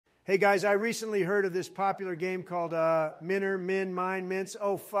Hey guys, I recently heard of this popular game called Minner, Min, Mine, Mints.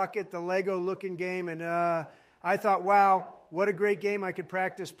 Oh, fuck it, the Lego looking game. And I thought, wow, what a great game. I could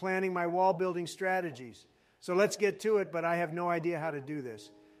practice planning my wall building strategies. So let's get to it, but I have no idea how to do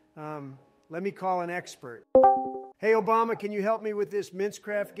this. Let me call an expert. Hey Obama, can you help me with this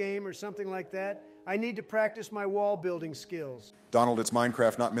Minecraft game or something like that? I need to practice my wall building skills. Donald, it's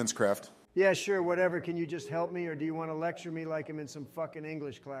Minecraft, not Mincecraft. Yeah, sure, whatever. Can you just help me, or do you want to lecture me like I'm in some fucking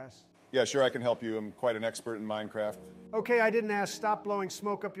English class? Yeah, sure, I can help you. I'm quite an expert in Minecraft. Okay, I didn't ask. Stop blowing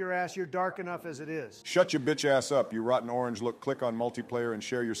smoke up your ass. You're dark enough as it is. Shut your bitch ass up, you rotten orange. Look, click on multiplayer and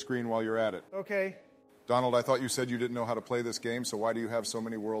share your screen while you're at it. Okay. Donald, I thought you said you didn't know how to play this game, so why do you have so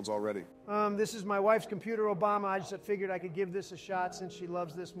many worlds already? This is my wife's computer, Obama. I just figured I could give this a shot since she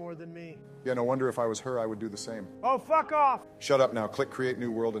loves this more than me. Yeah, no wonder if I was her, I would do the same. Oh, fuck off! Shut up now. Click Create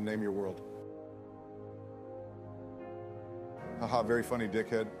New World and name your world. Haha, very funny,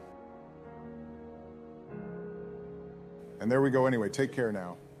 dickhead. And there we go anyway. Take care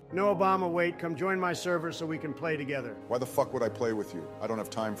now. No, Obama, wait. Come join my server so we can play together. Why the fuck would I play with you? I don't have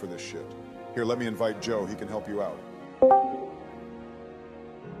time for this shit. Here, let me invite Joe. He can help you out.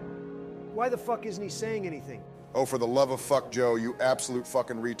 Why the fuck isn't he saying anything? Oh, for the love of fuck, Joe, you absolute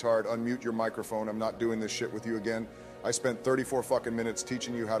fucking retard. Unmute your microphone. I'm not doing this shit with you again. I spent 34 fucking minutes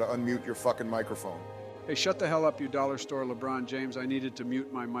teaching you how to unmute your fucking microphone. Hey, shut the hell up, you dollar store LeBron James. I needed to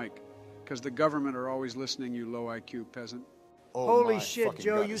mute my mic. Because the government are always listening, you low IQ peasant. Oh, holy shit,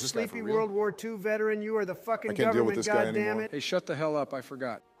 Joe, God. you Is this guy sleepy for real? World War II veteran. You are the fucking I can't deal with government, this guy goddamn anymore. it. Hey, shut the hell up, I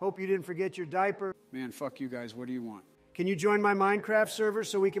forgot. Hope you didn't forget your diaper. Man, fuck you guys, what do you want? Can you join my Minecraft server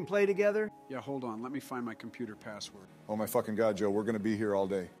so we can play together? Yeah, hold on, let me find my computer password. Oh my fucking God, Joe, we're gonna be here all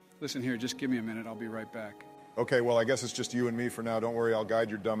day. Listen here, just give me a minute, I'll be right back. Okay, well, I guess it's just you and me for now. Don't worry, I'll guide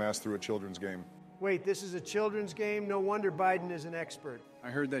your dumbass through a children's game. Wait, this is a children's game? No wonder Biden is an expert. I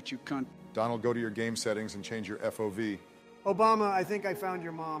heard that you cunt. Donald, go to your game settings and change your FOV. Obama, I think I found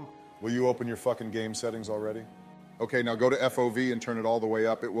your mom. Will you open your fucking game settings already? Okay, now go to FOV and turn it all the way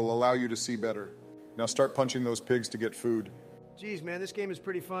up. It will allow you to see better. Now start punching those pigs to get food. Geez, man, this game is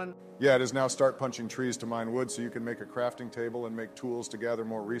pretty fun. Yeah, it is now start punching trees to mine wood so you can make a crafting table and make tools to gather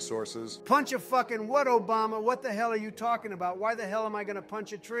more resources. Punch a fucking what, Obama? What the hell are you talking about? Why the hell am I gonna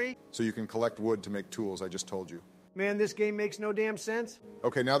punch a tree? So you can collect wood to make tools, I just told you. Man, this game makes no damn sense.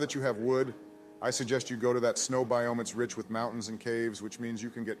 Okay, now that you have wood, I suggest you go to that snow biome. It's rich with mountains and caves, which means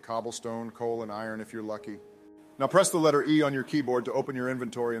you can get cobblestone, coal, and iron if you're lucky. Now press the letter E on your keyboard to open your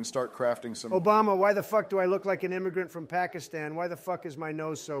inventory and start crafting some... Obama, why the fuck do I look like an immigrant from Pakistan? Why the fuck is my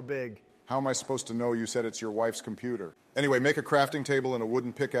nose so big? How am I supposed to know? You said it's your wife's computer. Anyway, make a crafting table and a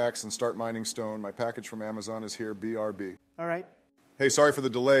wooden pickaxe and start mining stone. My package from Amazon is here, BRB. All right. Hey, sorry for the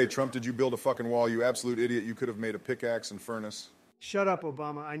delay. Trump, did you build a fucking wall? You absolute idiot. You could have made a pickaxe and furnace. Shut up,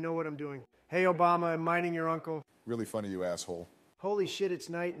 Obama. I know what I'm doing. Hey, Obama, I'm mining your uncle. Really funny, you asshole. Holy shit, it's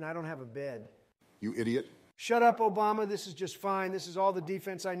night and I don't have a bed. You idiot. Shut up, Obama. This is just fine. This is all the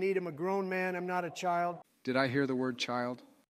defense I need. I'm a grown man. I'm not a child. Did I hear the word child?